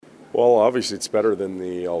Well, obviously it's better than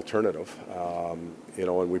the alternative.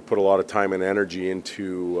 And we put a lot of time and energy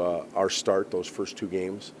into our start, those first two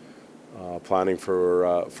games, planning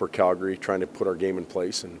for Calgary, trying to put our game in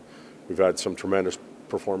place, and we've had some tremendous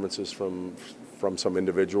performances from some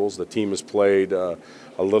individuals. The team has played a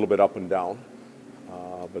little bit up and down,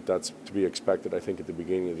 but that's to be expected, I think, at the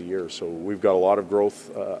beginning of the year. So we've got a lot of growth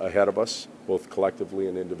ahead of us, both collectively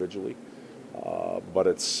and individually. But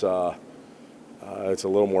it's a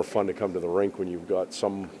little more fun to come to the rink when you've got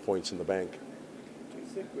some points in the bank. Do you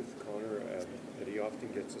think with Connor that he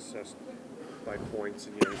often gets assessed by points,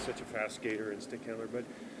 and he's such a fast skater and stick handler, but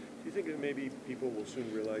do you think that maybe people will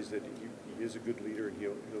soon realize that he is a good leader and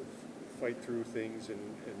he'll fight through things and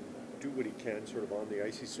do what he can sort of on the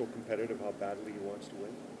ice? He's so competitive how badly he wants to win.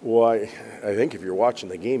 Well, I think if you're watching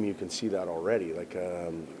the game, you can see that already.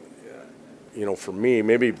 For me,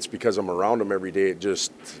 maybe it's because I'm around him every day.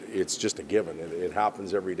 It's just a given. It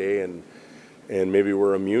happens every day, and maybe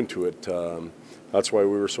we're immune to it. That's why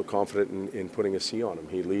we were so confident in putting a C on him.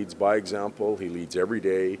 He leads by example. He leads every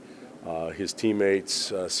day. His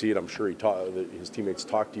teammates see it. I'm sure his teammates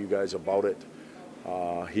talk to you guys about it.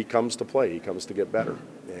 He comes to play. He comes to get better,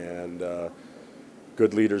 and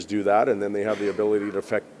good leaders do that, and then they have the ability to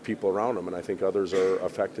affect people around him, and I think others are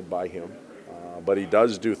affected by him. But he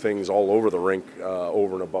does do things all over the rink,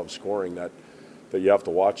 over and above scoring, that you have to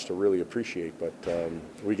watch to really appreciate. But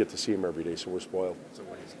we get to see him every day, so we're spoiled. So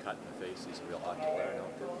when he's cut in the face, he's a real hockey player now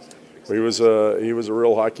too. Well, he was a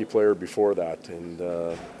real hockey player before that, and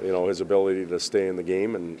his ability to stay in the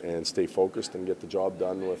game and stay focused and get the job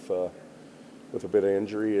done with a bit of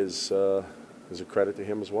injury is a credit to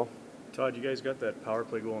him as well. Todd, you guys got that power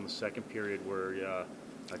play goal in the second period where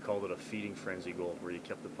I called it a feeding frenzy goal, where you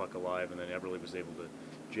kept the puck alive and then Eberle was able to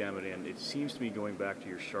jam it in. It seems to me, going back to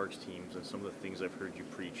your Sharks teams and some of the things I've heard you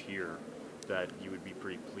preach here, that you would be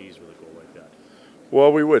pretty pleased with a goal like that.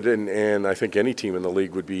 Well, we would, and I think any team in the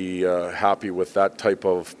league would be happy with that type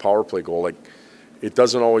of power play goal. It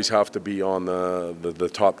doesn't always have to be on the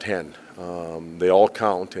top 10. They all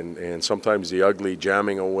count, and sometimes the ugly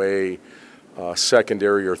jamming away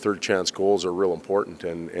secondary or third chance goals are real important.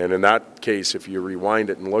 And in that case, if you rewind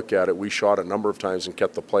it and look at it, we shot a number of times and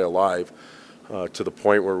kept the play alive to the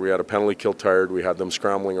point where we had a penalty kill tired. We had them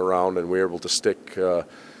scrambling around, and we were able to stick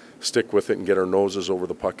with it and get our noses over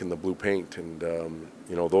the puck in the blue paint. And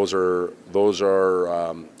those are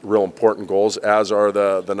real important goals, as are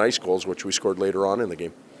the nice goals, which we scored later on in the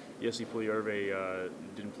game. Jesse Puljujarvi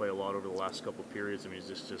didn't play a lot over the last couple of periods. I mean, is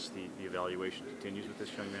this just the evaluation continues with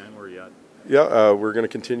this young man? Where are you at? Yeah, we're going to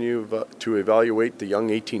continue to evaluate the young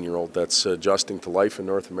 18-year-old that's adjusting to life in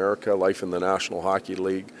North America, life in the National Hockey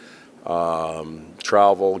League,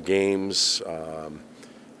 travel, games,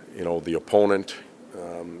 the opponent.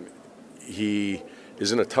 He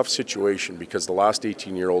is in a tough situation because the last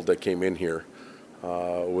 18-year-old that came in here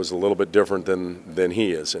was a little bit different than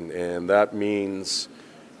he is, and that means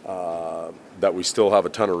that we still have a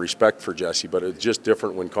ton of respect for Jesse, but it's just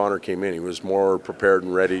different when Connor came in. He was more prepared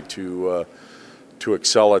and ready to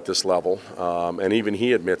excel at this level, and even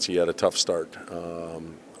he admits he had a tough start.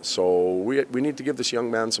 So we need to give this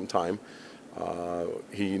young man some time.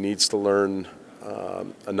 He needs to learn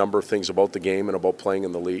a number of things about the game and about playing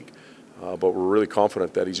in the league, but we're really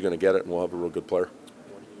confident that he's going to get it and we'll have a real good player.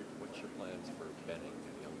 What's your plans for Benning,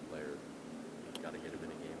 a young player? You've got to get him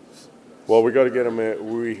in a game. Well, we got to get him.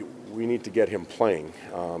 We need to get him playing.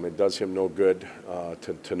 It does him no good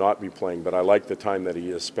to not be playing. But I like the time that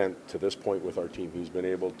he has spent to this point with our team. He's been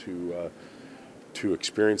able to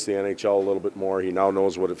experience the NHL a little bit more. He now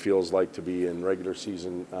knows what it feels like to be in regular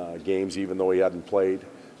season games, even though he hadn't played.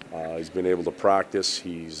 He's been able to practice.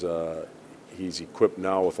 He's equipped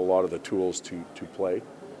now with a lot of the tools to play.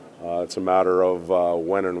 It's a matter of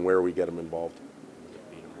when and where we get him involved.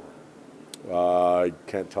 I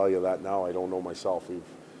can't tell you that now. I don't know myself.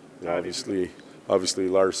 Obviously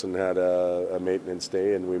Larson had a maintenance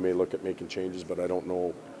day, and we may look at making changes, but I don't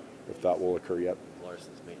know if that will occur yet.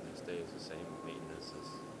 Larson's maintenance day is the same maintenance as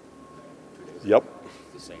 2 days Yep. ago.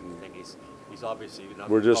 It's the same thing. He's obviously not.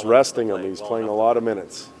 We're just resting him. He's playing a lot of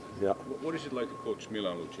minutes. Yeah. What is it like to coach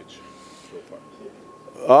Milan Lucic so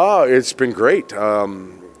far? It's been great.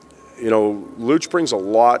 Luch brings a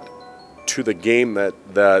lot to the game that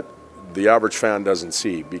the average fan doesn't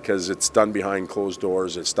see, because it's done behind closed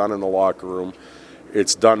doors. It's done in the locker room.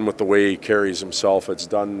 It's done with the way he carries himself. It's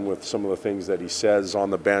done with some of the things that he says on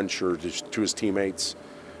the bench or to his teammates.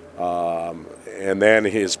 And then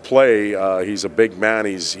his play, he's a big man.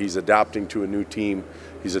 He's adapting to a new team.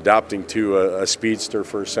 He's adapting to a speedster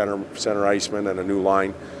for center iceman and a new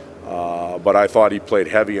line. But I thought he played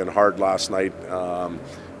heavy and hard last night.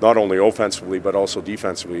 not only offensively but also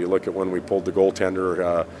defensively. You look at when we pulled the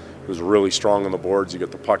goaltender, he was really strong on the boards. He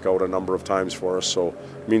got the puck out a number of times for us, so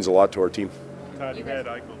it means a lot to our team. Todd, you had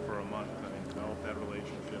Eichel for a month. I mean, developed that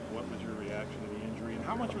relationship. What was your reaction to the injury, and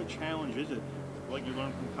how much of a challenge is it, like you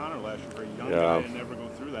learned from Connor last year, for a young guy to never go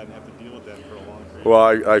through that and have to deal with that for a long period?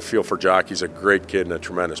 Well, I feel for Jack. He's a great kid and a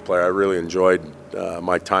tremendous player. I really enjoyed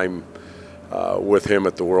my time with him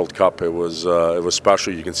at the World Cup. It was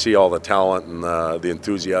special. You can see all the talent and the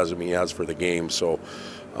enthusiasm he has for the game. So,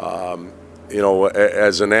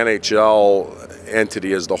 as an NHL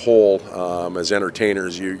entity as the whole, as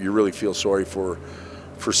entertainers, you really feel sorry for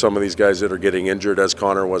some of these guys that are getting injured, as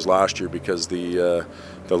Connor was last year, because the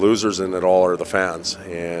losers in it all are the fans,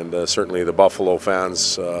 and certainly the Buffalo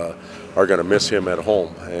fans are going to miss him at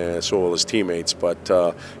home, and so will his teammates. But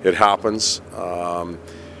it happens.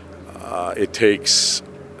 It takes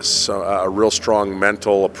a real strong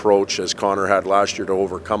mental approach, as Connor had last year, to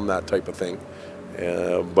overcome that type of thing.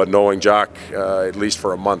 But knowing Jack, at least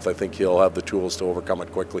for a month, I think he'll have the tools to overcome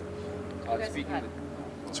it quickly. You guys have had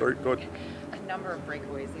Sorry, go ahead. a number of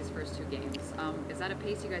breakaways these first two games. Is that a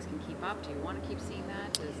pace you guys can keep up? Do you want to keep seeing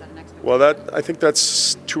that? Is that an expectation? Well, I think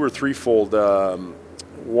that's two or threefold.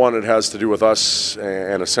 One, it has to do with us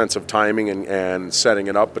and a sense of timing and setting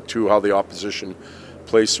it up, but two, how the opposition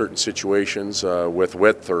plays certain situations with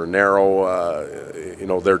width or narrow,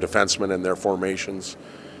 their defensemen and their formations.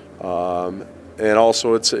 And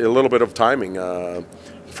also, it's a little bit of timing.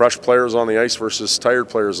 Fresh players on the ice versus tired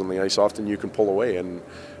players on the ice, often you can pull away. And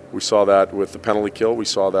we saw that with the penalty kill. We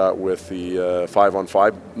saw that with the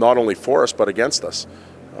 5-on-5, not only for us but against us,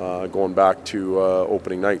 going back to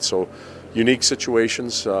opening night. So unique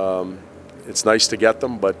situations. It's nice to get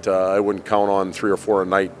them, but I wouldn't count on 3 or 4 a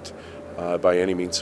night by any means.